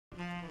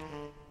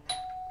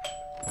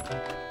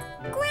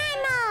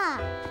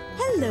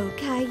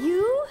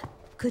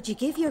Could you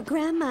give your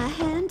grandma a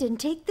hand and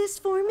take this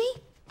for me?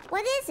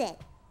 What is it?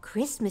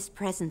 Christmas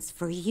presents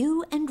for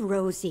you and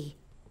Rosie.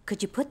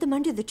 Could you put them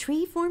under the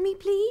tree for me,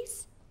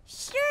 please?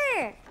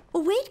 Sure.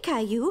 Oh, wait,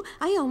 Caillou.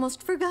 I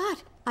almost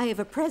forgot. I have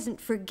a present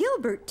for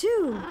Gilbert,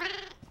 too.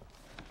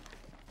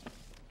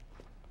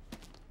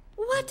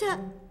 What a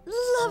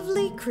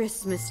lovely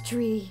Christmas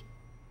tree.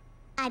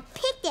 I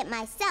picked it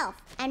myself,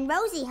 and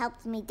Rosie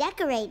helped me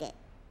decorate it.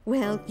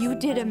 Well, you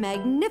did a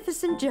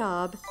magnificent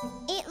job.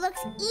 It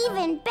looks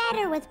even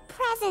better with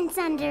presents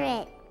under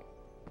it.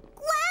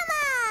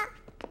 Grandma!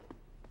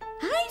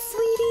 Hi,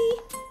 sweetie.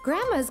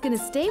 Grandma's gonna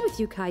stay with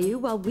you, Caillou,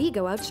 while we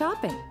go out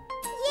shopping.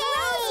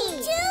 Yay!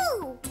 Rosie,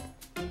 too!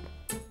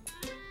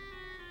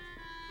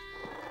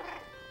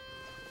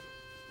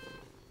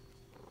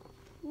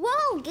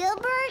 Whoa,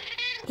 Gilbert!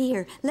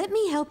 Here, let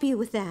me help you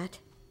with that.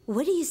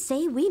 What do you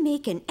say we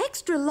make an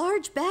extra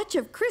large batch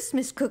of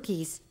Christmas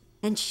cookies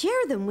and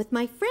share them with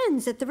my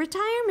friends at the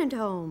retirement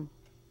home?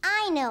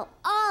 I know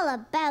all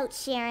about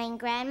sharing,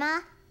 Grandma.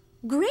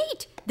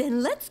 Great!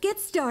 Then let's get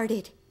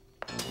started.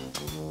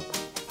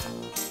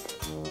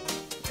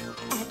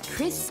 At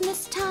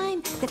Christmas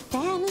time, the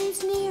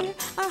family's near.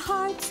 Our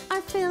hearts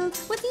are filled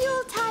with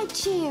Yuletide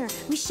cheer.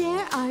 We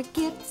share our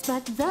gifts,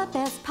 but the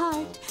best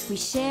part, we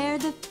share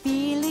the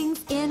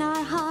feelings in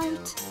our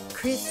heart.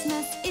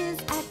 Christmas is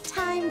a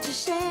time to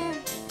share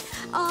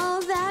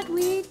all that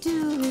we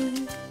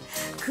do.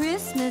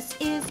 Christmas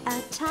is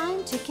a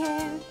time to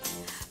care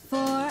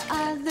for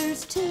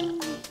others too.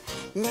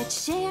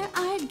 Let's share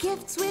our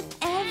gifts with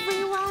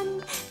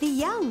everyone, the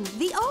young,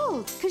 the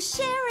old, 'cause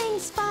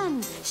sharing's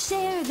fun.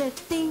 Share the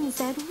things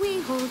that we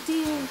hold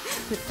dear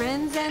with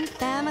friends and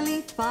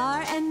family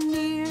far and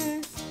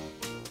near.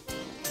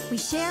 We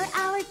share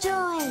our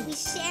joy. We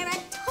share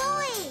a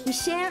toy. We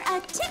share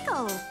a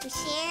tickle. We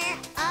share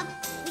a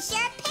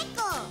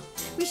pickle.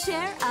 We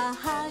share a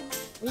hug.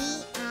 We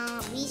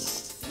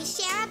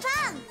share a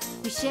bug.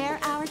 We share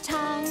our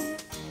time.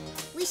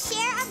 We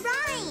share a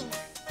rhyme.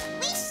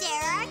 We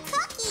share our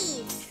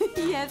cookies.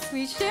 Yes,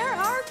 we share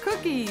our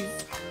cookies.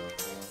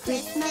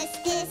 Christmas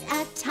is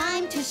A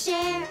time to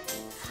share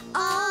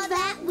all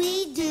that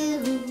we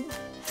do.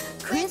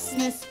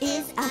 Christmas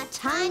is a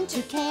time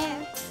to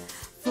care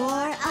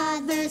for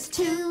others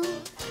too.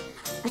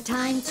 A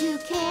time to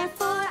care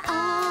for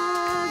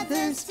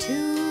others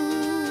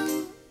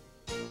too.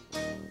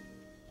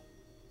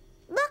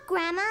 Look,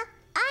 Grandma,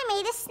 I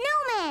made a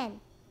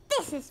snowman.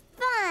 This is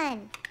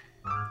fun.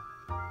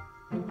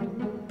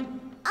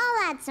 I'll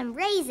add some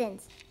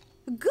raisins.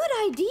 Good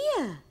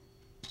idea.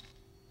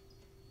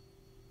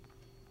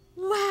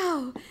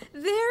 Wow,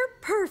 they're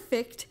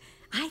perfect.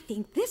 I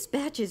think this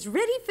batch is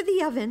ready for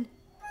the oven.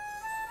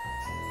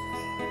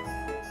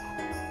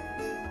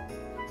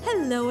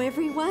 Hello,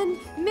 everyone.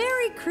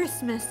 Merry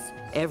Christmas.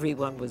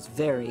 Everyone was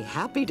very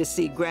happy to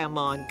see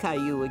Grandma and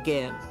Caillou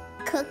again.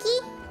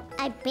 Cookie?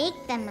 I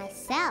baked them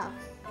myself.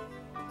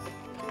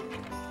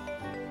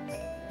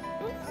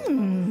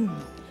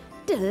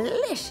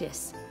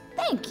 Delicious.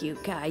 Thank you,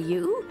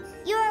 Caillou.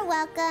 You're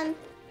welcome.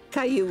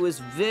 Caillou was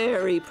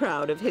very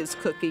proud of his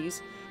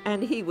cookies,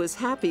 and he was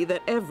happy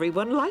that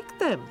everyone liked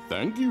them.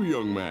 Thank you,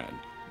 young man.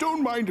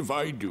 Don't mind if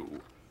I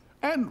do.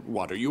 And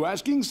what are you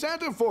asking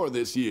Santa for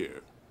this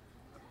year?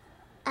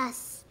 A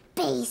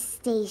space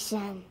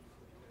station.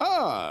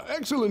 Ah,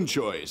 excellent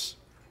choice.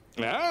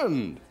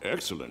 And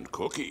excellent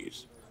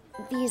cookies.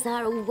 These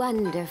are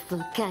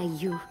wonderful,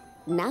 Caillou.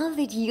 Now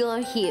that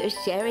you're here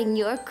sharing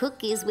your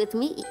cookies with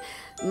me,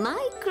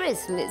 my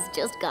Christmas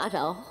just got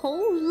a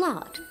whole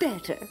lot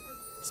better.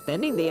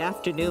 Spending the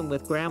afternoon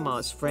with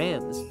Grandma's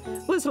friends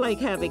was like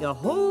having a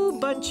whole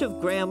bunch of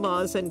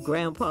grandmas and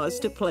grandpas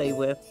to play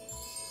with.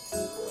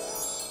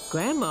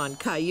 Grandma and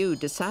Caillou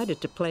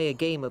decided to play a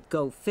game of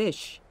Go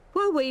Fish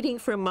while waiting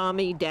for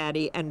Mommy,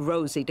 Daddy, and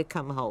Rosie to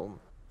come home.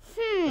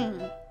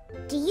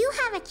 Do you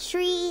have a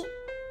tree?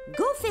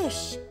 Go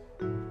fish.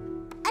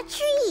 A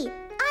tree!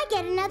 I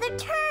get another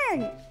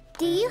turn.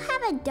 Do you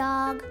have a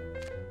dog?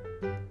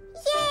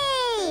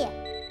 Yay!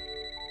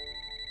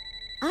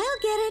 I'll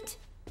get it.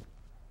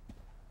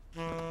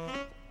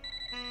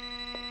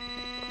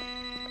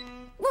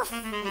 Woof,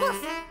 woof,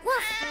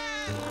 woof.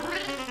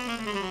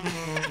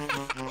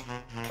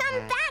 Come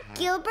back,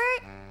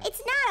 Gilbert.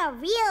 It's not a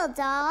real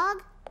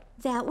dog.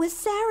 That was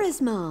Sarah's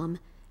mom.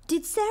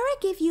 Did Sarah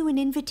give you an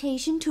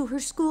invitation to her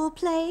school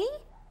play?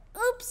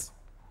 Oops,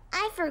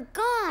 I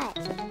forgot.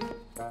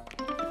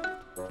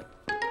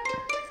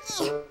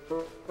 Here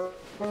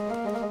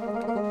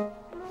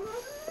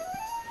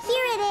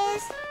it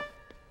is.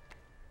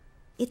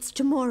 It's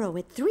tomorrow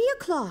at 3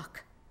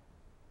 o'clock.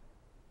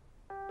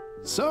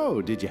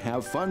 So, did you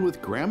have fun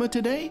with Grandma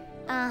today?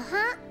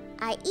 Uh-huh.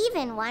 I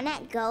even won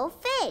at Go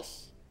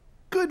Fish.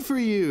 Good for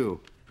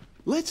you.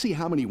 Let's see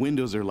how many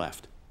windows are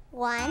left.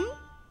 1,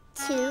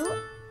 2,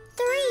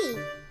 3.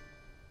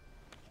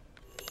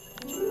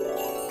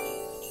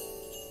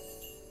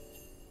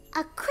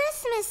 A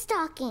Christmas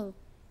stocking,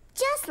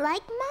 just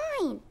like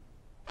mine.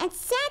 And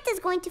Santa's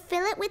going to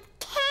fill it with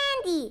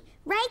candy.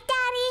 Right,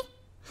 Daddy?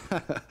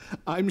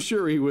 I'm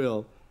sure he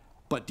will.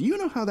 But do you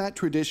know how that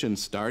tradition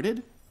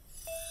started?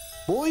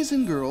 Boys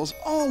and girls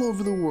all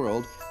over the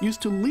world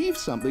used to leave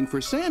something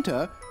for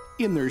Santa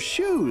in their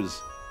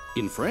shoes.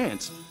 In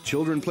France,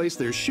 children place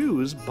their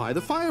shoes by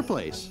the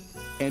fireplace.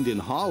 And in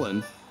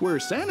Holland, where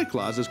Santa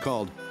Claus is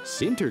called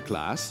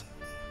Sinterklaas,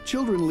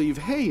 children leave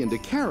hay and a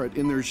carrot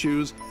in their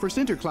shoes for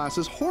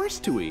Sinterklaas's horse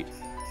to eat.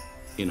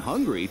 In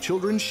Hungary,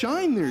 children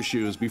shine their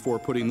shoes before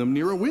putting them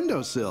near a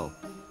windowsill.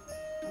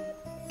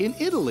 In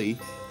Italy,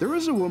 there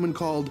is a woman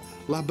called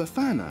La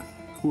Befana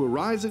who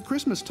arrives at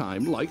Christmas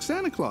time like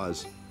Santa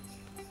Claus.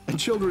 And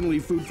children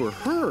leave food for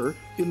her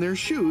in their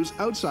shoes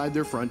outside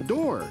their front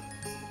door.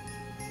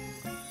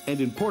 And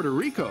in Puerto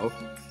Rico,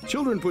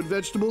 children put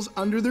vegetables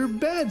under their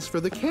beds for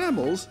the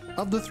camels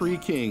of the three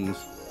kings.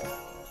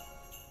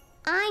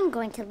 I'm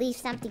going to leave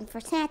something for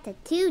Santa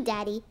too,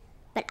 Daddy.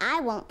 But I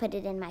won't put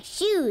it in my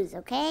shoes,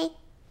 okay?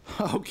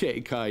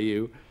 Okay,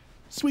 Caillou.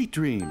 Sweet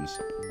dreams.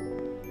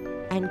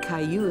 And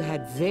Caillou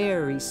had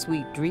very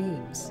sweet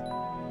dreams.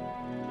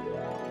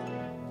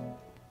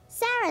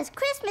 Sarah's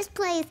Christmas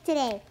play is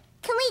today.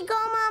 Can we go,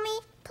 Mommy?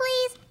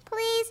 Please,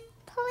 please,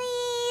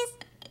 please?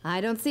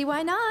 I don't see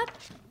why not.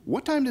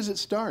 What time does it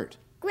start?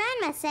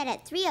 Grandma said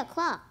at 3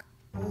 o'clock.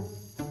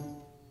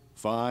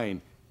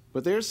 Fine.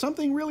 But there's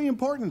something really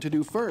important to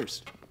do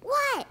first.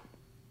 What?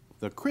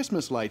 The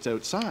Christmas lights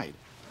outside.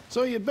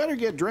 So you'd better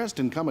get dressed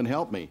and come and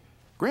help me.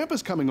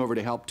 Grandpa's coming over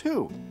to help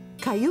too.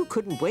 Caillou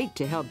couldn't wait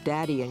to help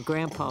Daddy and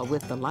Grandpa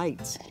with the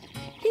lights.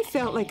 He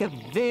felt like a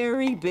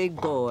very big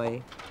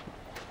boy.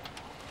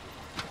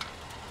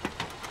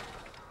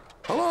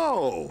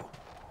 Hello!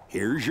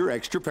 Here's your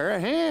extra pair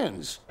of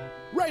hands.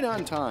 Right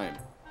on time.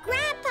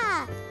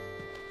 Grandpa!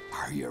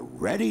 Are you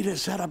ready to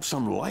set up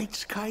some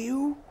lights,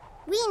 Caillou?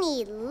 We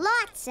need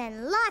lots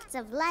and lots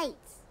of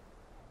lights.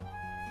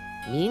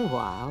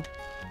 Meanwhile,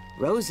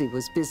 Rosie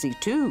was busy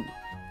too.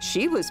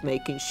 She was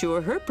making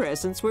sure her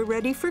presents were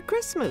ready for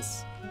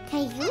Christmas.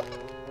 Caillou,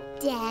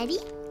 Daddy,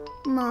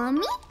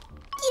 Mommy,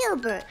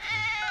 Gilbert.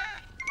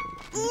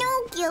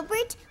 No,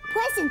 Gilbert,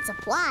 present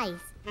supplies.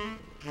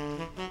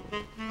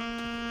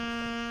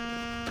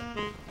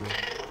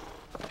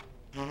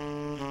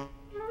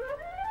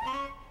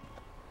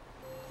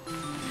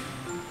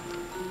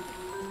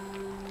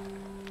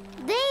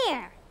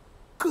 There.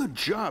 Good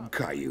job,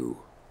 Caillou.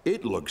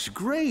 It looks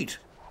great.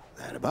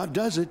 That about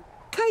does it.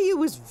 Caillou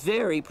was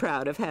very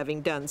proud of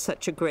having done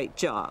such a great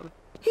job.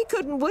 He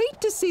couldn't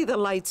wait to see the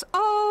lights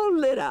all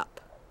lit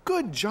up.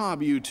 Good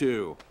job, you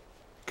two.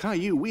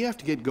 Caillou, we have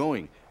to get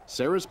going.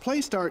 Sarah's play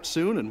starts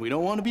soon and we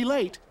don't want to be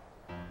late.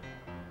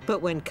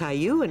 But when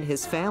Caillou and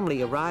his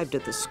family arrived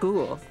at the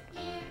school,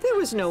 there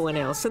was no one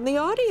else in the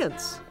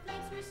audience.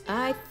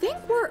 I think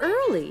we're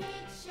early.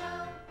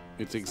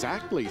 It's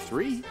exactly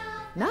 3.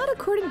 Not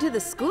according to the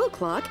school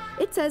clock.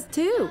 It says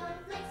 2.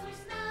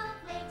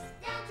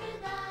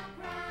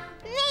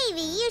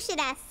 Maybe you should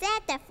ask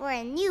Santa for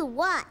a new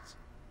watch.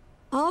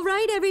 All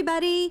right,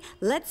 everybody,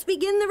 let's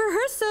begin the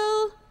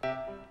rehearsal.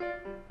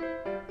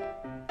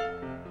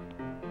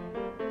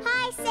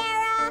 Hi,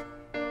 Sarah.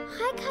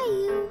 Hi,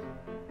 Caillou.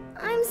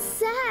 I'm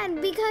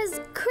sad because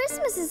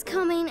Christmas is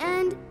coming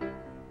and...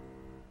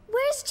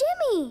 Where's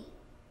Jimmy?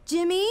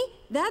 Jimmy,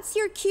 that's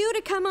your cue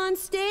to come on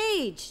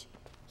stage.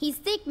 He's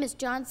sick, Miss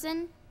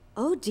Johnson.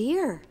 Oh,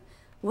 dear.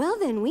 Well,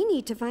 then we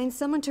need to find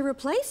someone to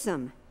replace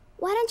him.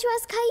 Why don't you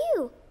ask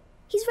Caillou?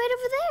 He's right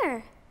over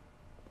there.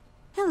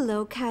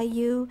 Hello,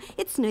 Caillou.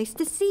 It's nice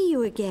to see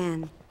you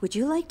again. Would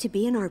you like to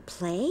be in our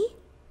play?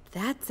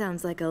 That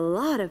sounds like a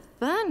lot of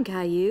fun,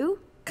 Caillou.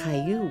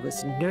 Caillou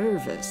was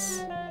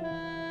nervous.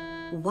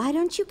 Why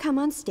don't you come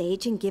on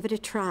stage and give it a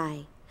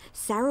try?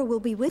 Sarah will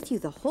be with you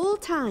the whole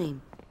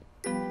time.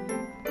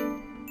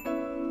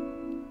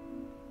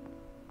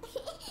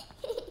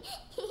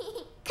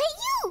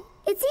 Caillou!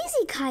 It's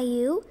easy,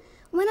 Caillou.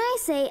 When I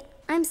say,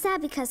 I'm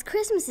sad because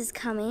Christmas is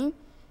coming,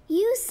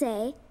 you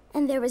say,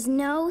 and there was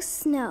no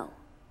snow.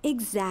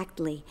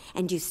 Exactly.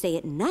 And you say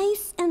it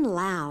nice and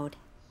loud.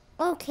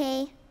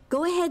 Okay.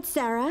 Go ahead,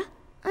 Sarah.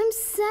 I'm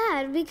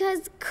sad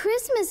because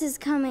Christmas is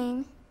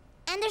coming.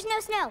 And there's no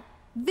snow.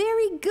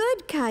 Very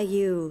good,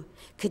 Caillou.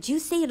 Could you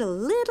say it a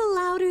little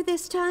louder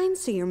this time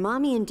so your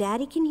mommy and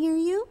daddy can hear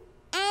you?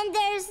 And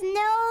there's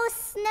no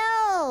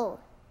snow.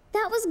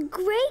 That was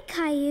great,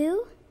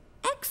 Caillou.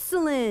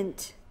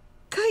 Excellent.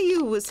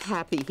 Caillou was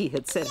happy he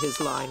had said his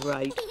line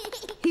right.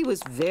 He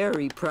was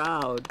very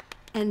proud.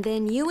 And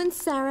then you and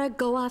Sarah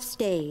go off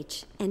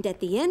stage. And at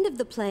the end of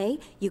the play,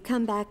 you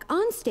come back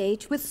on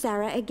stage with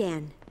Sarah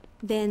again.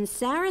 Then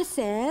Sarah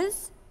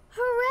says,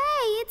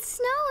 Hooray, it's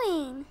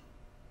snowing.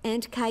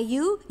 And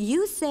Caillou,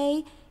 you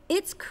say,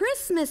 it's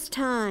Christmas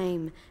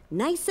time.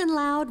 Nice and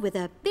loud with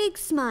a big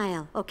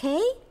smile,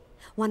 okay?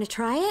 Want to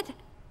try it?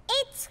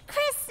 It's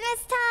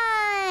Christmas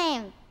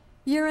time.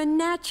 You're a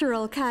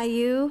natural,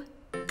 Caillou.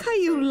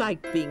 Caillou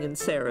liked being in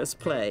Sarah's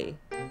play.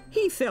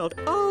 He felt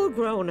all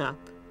grown up.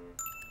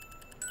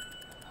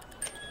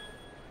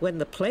 When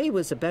the play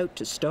was about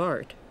to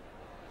start,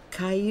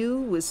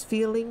 Caillou was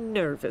feeling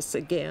nervous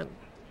again.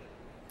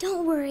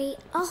 Don't worry,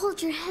 I'll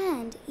hold your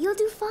hand. You'll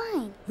do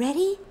fine.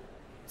 Ready?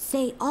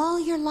 Say all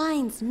your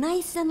lines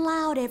nice and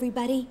loud,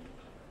 everybody.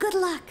 Good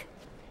luck.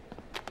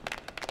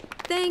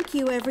 Thank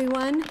you,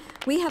 everyone.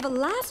 We have a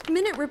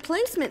last-minute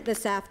replacement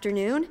this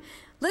afternoon.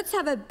 Let's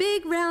have a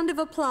big round of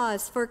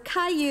applause for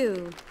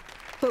Caillou.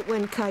 But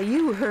when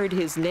Caillou heard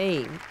his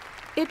name,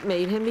 it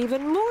made him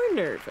even more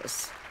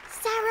nervous.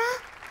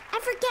 Sarah, I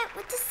forget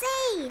what to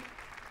say.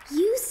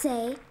 You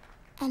say,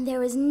 and there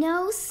was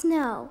no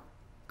snow.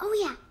 Oh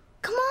yeah,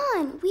 come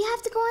on, we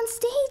have to go on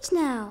stage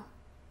now.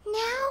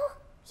 Now?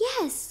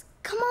 Yes,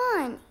 come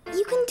on,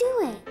 you can do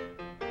it.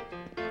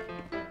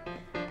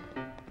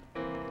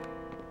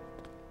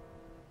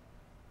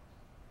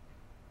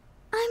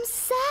 I'm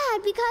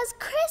sad because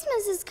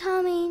Christmas is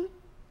coming.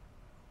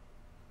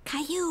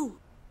 Caillou,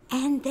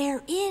 and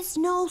there is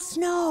no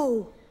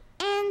snow.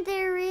 And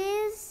there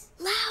is...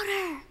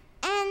 Louder.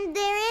 And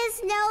there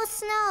is no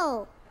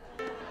snow.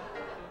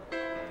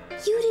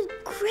 You did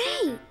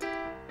great.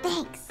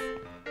 Thanks.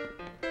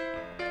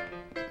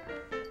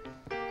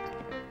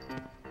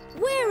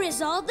 Where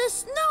is all the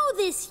snow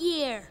this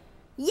year?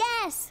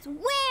 Yes,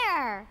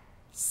 where?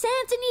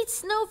 Santa needs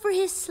snow for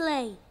his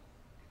sleigh.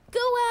 Go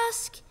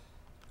ask...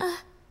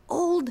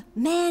 Old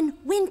Man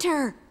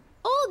Winter.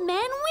 Old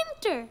Man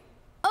Winter.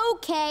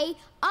 Okay,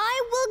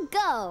 I will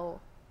go.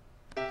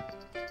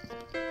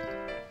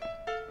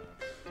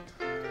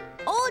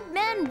 Old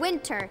Man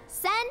Winter,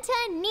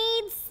 Santa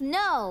needs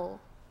snow.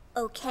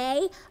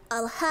 Okay,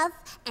 I'll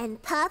huff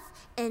and puff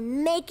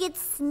and make it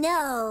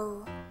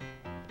snow.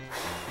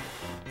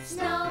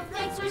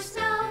 Snowflakes were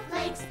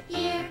snowflakes,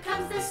 here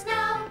comes the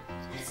snow.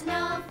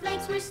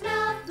 Snowflakes were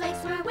snowflakes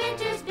for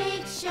winter's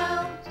big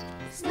show.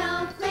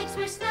 Snowflakes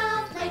were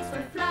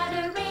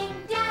fluttering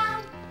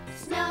down.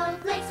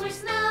 Snowflakes were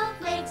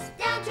snowflakes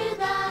down to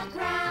the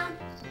ground.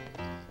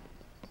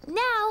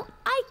 Now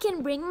I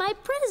can bring my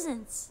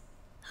presents.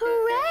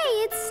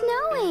 Hooray, it's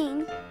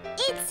snowing.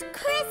 It's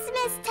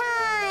Christmas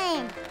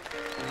time!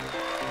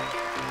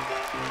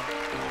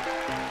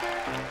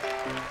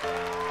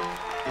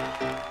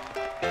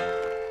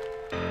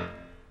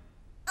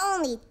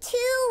 Only 2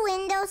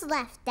 windows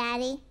left,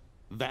 Daddy.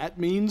 That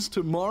means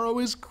tomorrow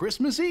is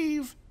Christmas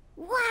Eve.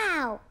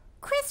 Wow!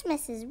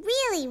 Christmas is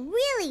really,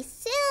 really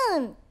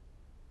soon!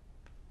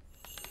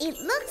 It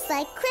looks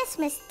like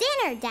Christmas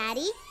dinner,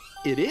 Daddy.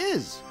 It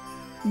is.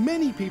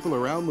 Many people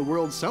around the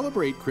world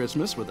celebrate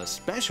Christmas with a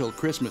special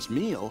Christmas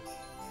meal.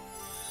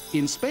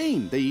 In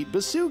Spain, they eat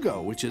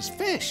besugo, which is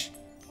fish.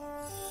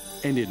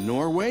 And in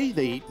Norway,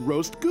 they eat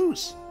roast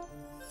goose.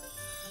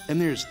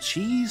 And there's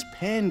cheese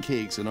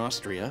pancakes in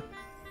Austria.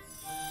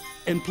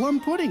 And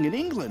plum pudding in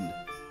England.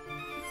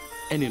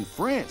 And in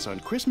France, on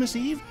Christmas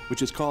Eve,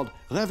 which is called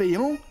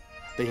Réveillon,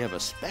 they have a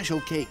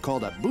special cake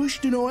called a bûche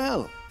de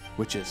Noël,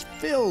 which is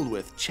filled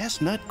with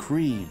chestnut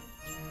cream.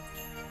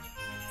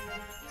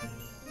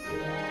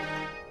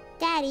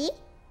 Daddy?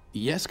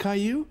 Yes,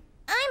 Caillou?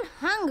 I'm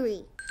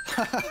hungry.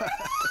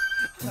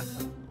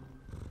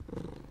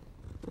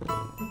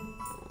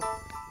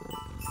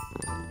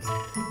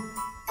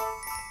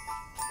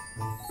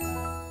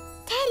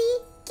 Teddy,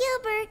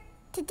 Gilbert,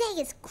 today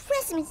is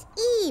Christmas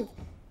Eve.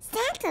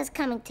 Santa's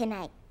coming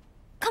tonight.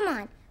 Come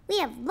on, we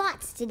have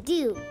lots to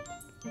do.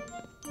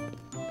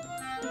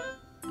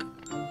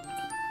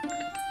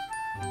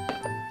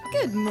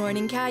 Good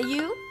morning,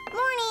 Caillou.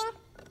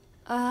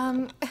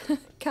 Morning.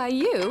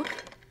 Caillou,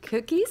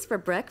 cookies for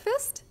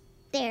breakfast?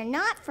 They're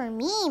not for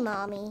me,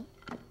 Mommy.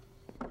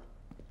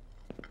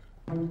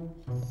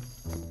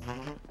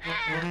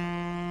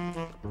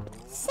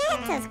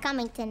 Santa's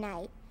coming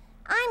tonight.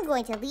 I'm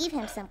going to leave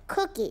him some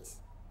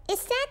cookies. Is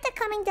Santa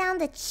coming down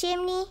the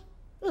chimney?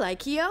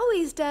 Like he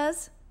always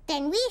does.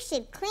 Then we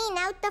should clean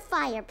out the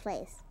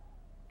fireplace.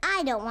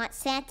 I don't want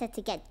Santa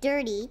to get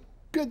dirty.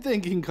 Good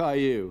thinking,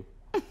 Caillou.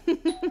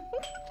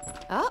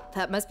 Oh,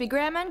 that must be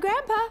Grandma and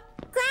Grandpa.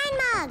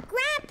 Grandma,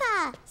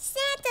 Grandpa,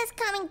 Santa's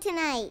coming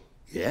tonight.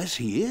 Yes,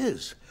 he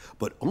is,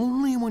 but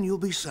only when you'll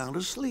be sound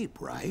asleep,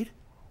 right?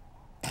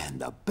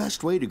 And the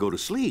best way to go to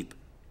sleep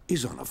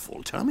is on a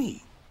full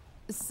tummy.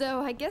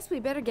 So I guess we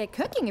better get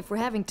cooking if we're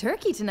having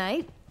turkey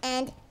tonight.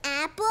 And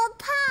apple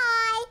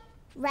pie.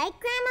 Right,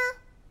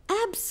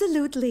 Grandma?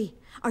 Absolutely.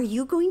 Are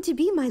you going to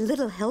be my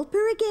little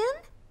helper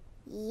again?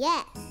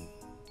 Yes.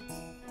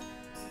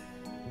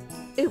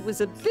 It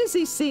was a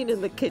busy scene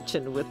in the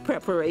kitchen with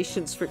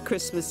preparations for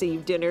Christmas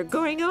Eve dinner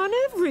going on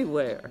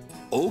everywhere.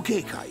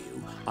 Okay,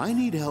 Caillou, I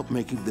need help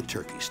making the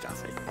turkey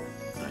stuffing.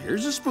 Now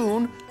here's a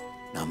spoon.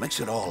 Now mix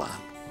it all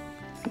up.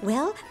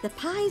 Well, the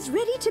pie's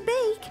ready to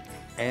bake.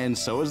 And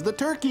so is the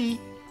turkey.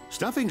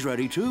 Stuffing's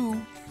ready too.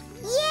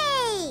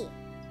 Yay!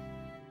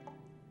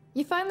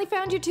 You finally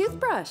found your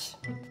toothbrush.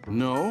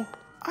 No,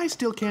 I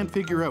still can't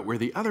figure out where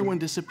the other one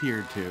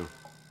disappeared to.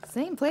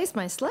 Same place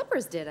my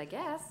slippers did, I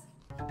guess.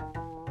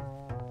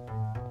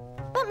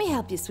 Let me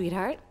help you,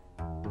 sweetheart.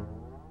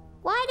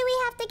 Why do we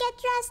have to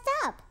get dressed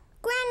up?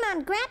 Grandma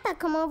and Grandpa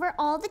come over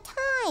all the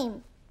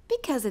time.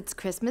 Because it's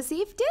Christmas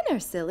Eve dinner,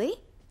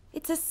 silly.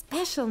 It's a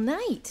special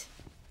night.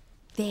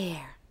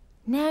 There.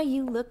 Now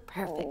you look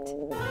perfect.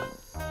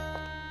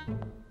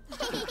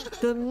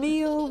 The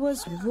meal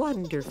was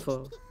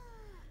wonderful.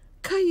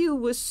 Caillou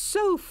was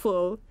so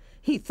full,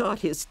 he thought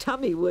his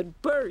tummy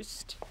would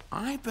burst.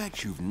 I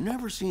bet you've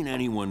never seen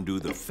anyone do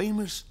the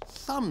famous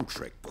thumb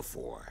trick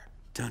before.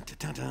 Dun,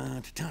 dun,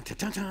 dun, dun, dun,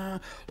 dun,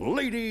 dun.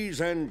 Ladies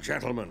and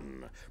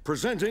gentlemen,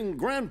 presenting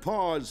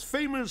Grandpa's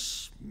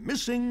famous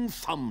missing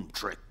thumb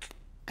trick.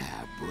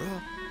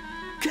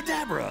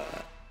 Abracadabra.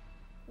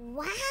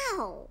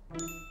 Wow.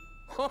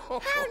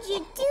 How'd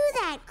you do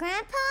that,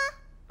 Grandpa?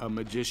 A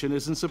magician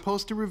isn't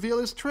supposed to reveal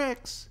his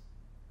tricks.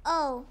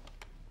 Oh,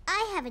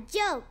 I have a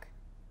joke.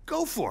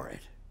 Go for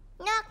it.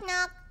 Knock,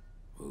 knock.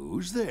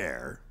 Who's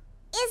there?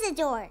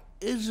 Isidore.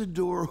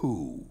 Isidore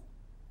who?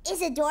 Is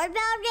a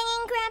doorbell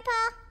ringing,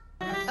 Grandpa?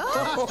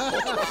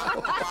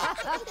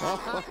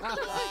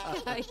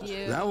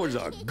 That was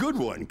a good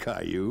one,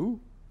 Caillou.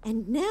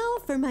 And now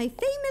for my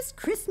famous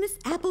Christmas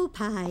apple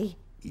pie.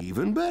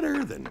 Even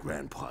better than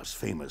Grandpa's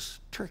famous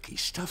turkey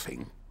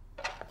stuffing.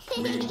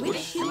 We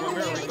wish you a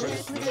Merry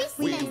Christmas.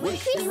 We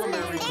wish you a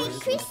Merry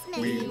Christmas.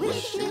 We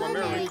wish you a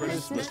Merry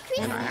Christmas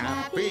and a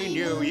Happy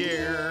New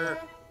Year.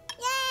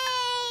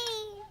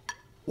 Yay!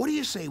 What do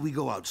you say we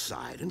go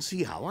outside and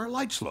see how our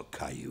lights look,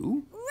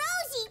 Caillou?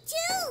 Rosie,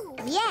 too!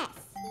 Yes.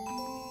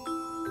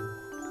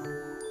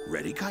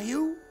 Ready,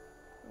 Caillou?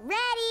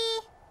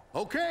 Ready.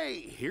 Okay,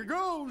 here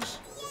goes.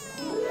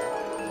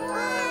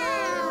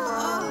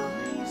 Wow!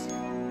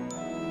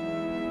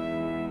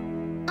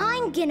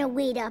 I'm gonna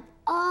wait up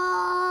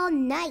all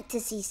night to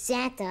see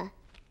Santa.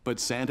 But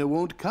Santa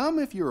won't come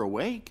if you're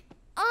awake.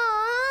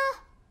 Aww!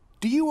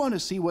 Do you want to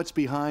see what's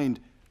behind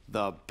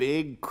the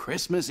big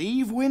Christmas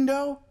Eve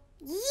window?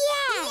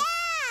 Yeah!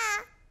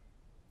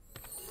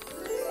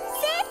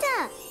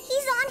 Santa!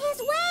 He's on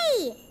his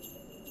way!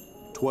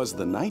 'Twas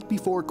the night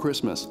before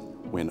Christmas,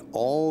 when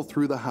all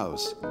through the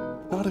house,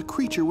 not a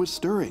creature was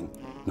stirring,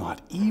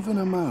 not even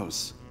a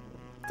mouse.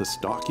 The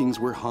stockings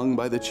were hung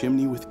by the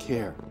chimney with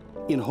care,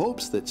 in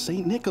hopes that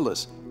St.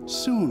 Nicholas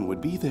soon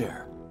would be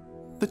there.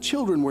 The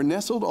children were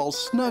nestled all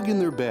snug in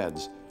their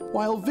beds,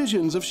 while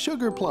visions of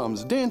sugar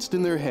plums danced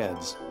in their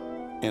heads.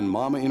 And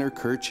Mama in her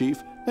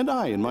kerchief and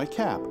I in my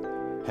cap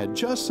had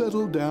just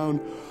settled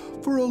down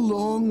for a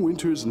long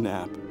winter's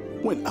nap,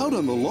 when out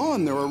on the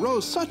lawn there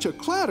arose such a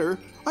clatter,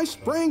 I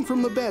sprang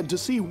from the bed to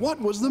see what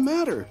was the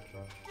matter.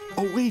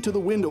 Away to the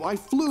window I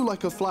flew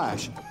like a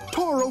flash,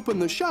 tore open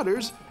the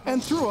shutters,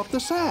 and threw up the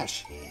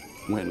sash.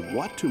 When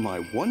what to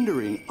my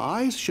wondering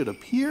eyes should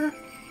appear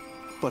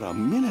but a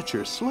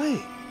miniature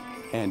sleigh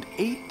and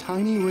 8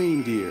 tiny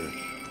reindeer.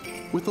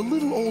 With a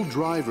little old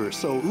driver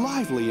so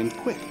lively and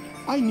quick,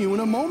 I knew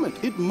in a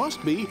moment it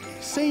must be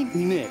Saint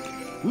Nick.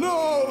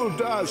 Now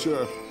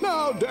Dasher,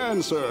 now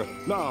Dancer,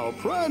 now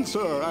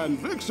Prancer and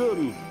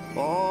Vixen,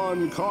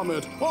 on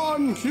Comet,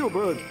 on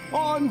Cupid,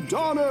 on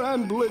Donner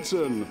and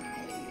Blitzen.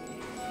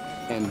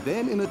 And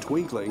then in a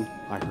twinkling,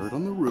 I heard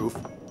on the roof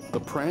the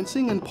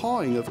prancing and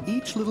pawing of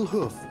each little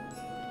hoof.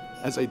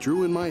 As I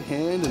drew in my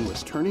hand and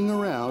was turning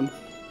around,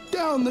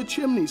 down the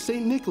chimney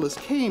St. Nicholas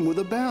came with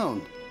a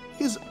bound.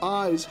 His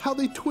eyes, how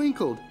they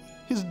twinkled,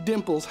 his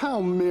dimples, how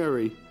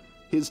merry.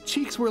 His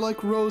cheeks were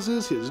like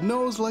roses, his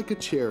nose like a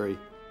cherry.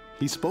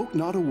 He spoke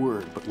not a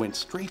word, but went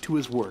straight to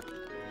his work,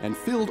 and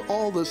filled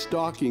all the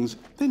stockings,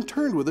 then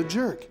turned with a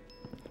jerk.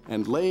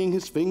 And laying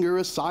his finger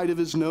aside of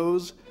his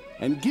nose,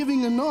 and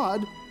giving a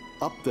nod,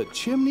 up the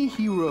chimney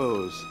he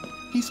rose.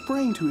 He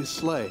sprang to his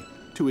sleigh,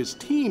 to his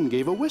team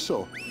gave a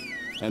whistle,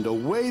 and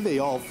away they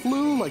all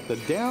flew like the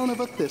down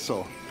of a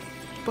thistle.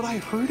 But I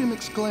heard him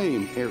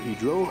exclaim, ere he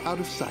drove out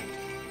of sight,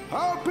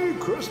 Happy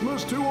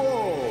Christmas to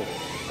all,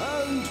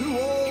 and to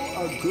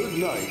all a good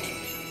night.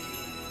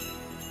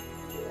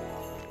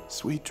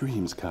 Sweet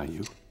dreams,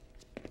 Caillou.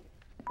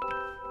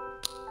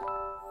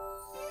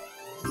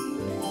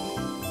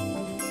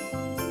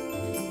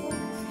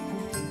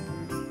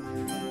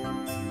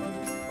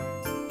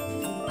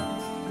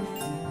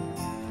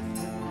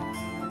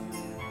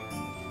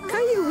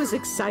 Caillou was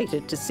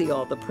excited to see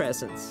all the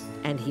presents,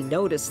 and he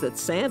noticed that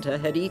Santa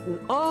had eaten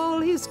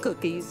all his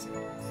cookies.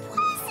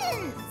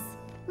 Presents!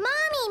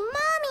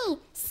 Mommy!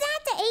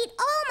 Santa ate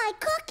all my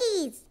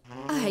cookies!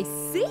 I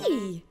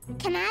see.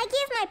 Can I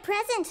give my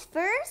presents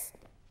first?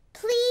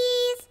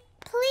 Please?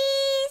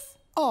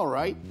 All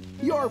right,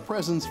 your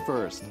presents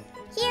first.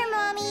 Here,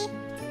 Mommy.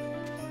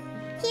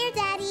 Here,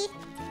 Daddy.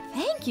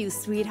 Thank you,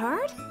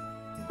 sweetheart.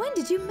 When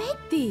did you make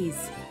these?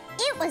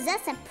 It was a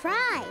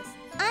surprise.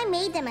 I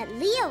made them at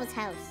Leo's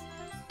house.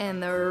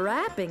 And the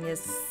wrapping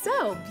is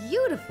so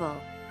beautiful.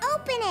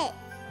 Open it.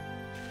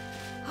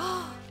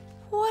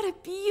 What a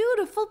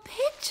beautiful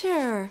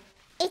picture.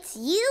 It's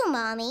you,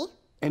 Mommy.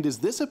 And is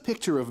this a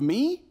picture of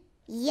me?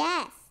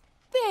 Yes.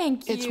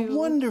 Thank you. It's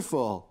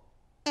wonderful.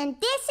 And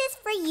this is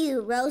for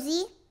you,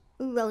 Rosie.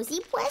 Rosie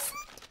present?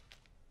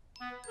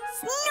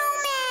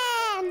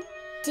 Snowman!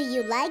 Do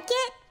you like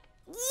it?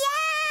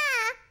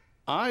 Yeah!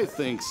 I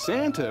think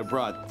Santa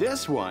brought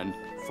this one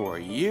for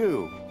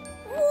you.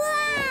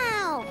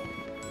 Wow!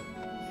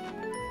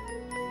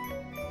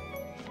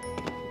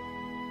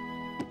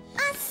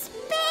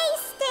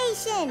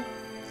 tradition.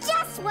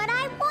 Just what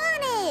I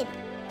wanted.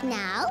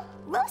 Now,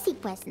 Rosie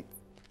presents.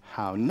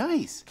 How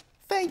nice.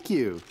 Thank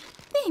you.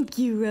 Thank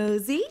you,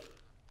 Rosie.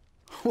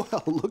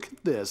 Well, look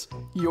at this.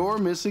 You're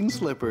missing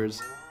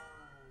slippers.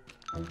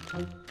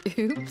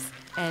 Oops.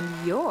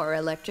 And your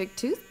electric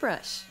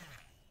toothbrush.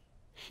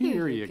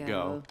 Here you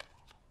go.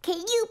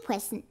 Caillou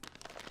present.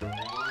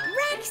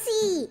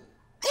 Rexy!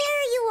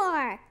 There you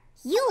are.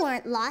 You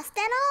weren't lost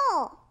at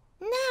all.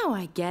 Now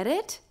I get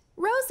it.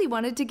 Rosie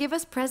wanted to give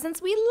us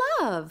presents we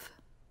love.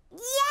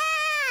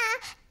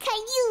 Yeah!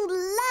 Caillou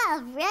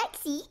love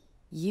Rexy.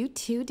 You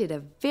two did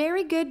a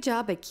very good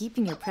job at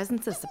keeping your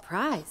presents a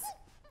surprise.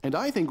 And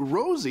I think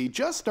Rosie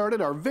just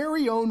started our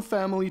very own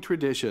family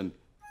tradition.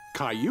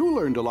 Caillou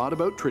learned a lot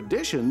about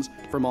traditions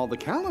from all the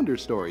calendar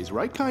stories,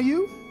 right,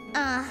 Caillou?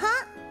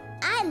 Uh-huh.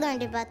 I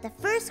learned about the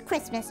first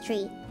Christmas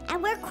tree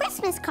and where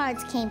Christmas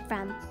cards came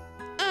from.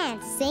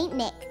 And St.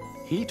 Nick.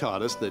 He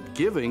taught us that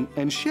giving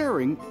and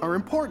sharing are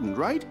important,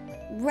 right?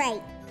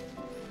 Right.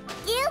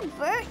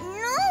 Gilbert,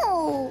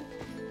 no!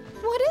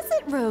 What is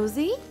it,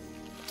 Rosie?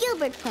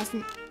 Gilbert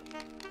present.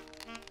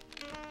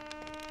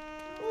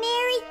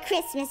 Merry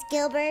Christmas,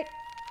 Gilbert.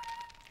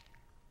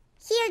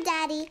 Here,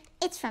 Daddy.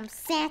 It's from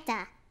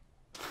Santa.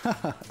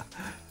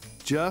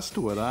 Just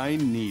what I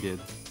needed.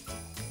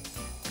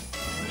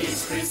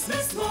 It's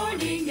Christmas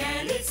morning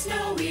and it's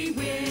snowy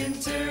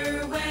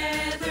winter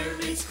weather.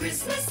 It's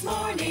Christmas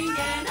morning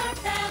and our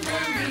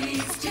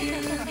family's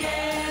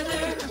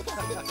together.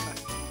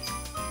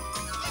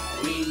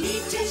 We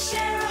need to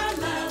share our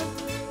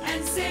love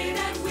and say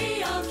that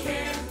we all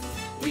care.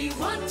 We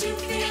want to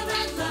feel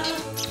that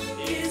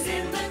love is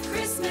in the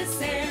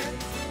Christmas air.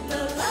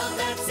 The love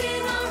that's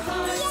in our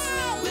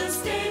hearts will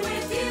stay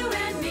with you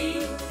and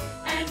me.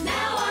 And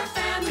now our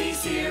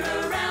family's here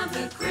around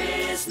the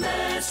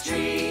Christmas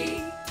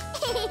tree.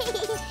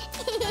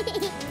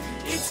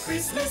 It's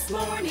Christmas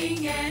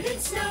morning and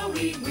it's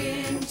snowy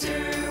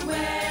winter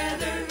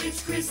weather.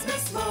 It's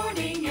Christmas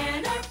morning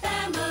and our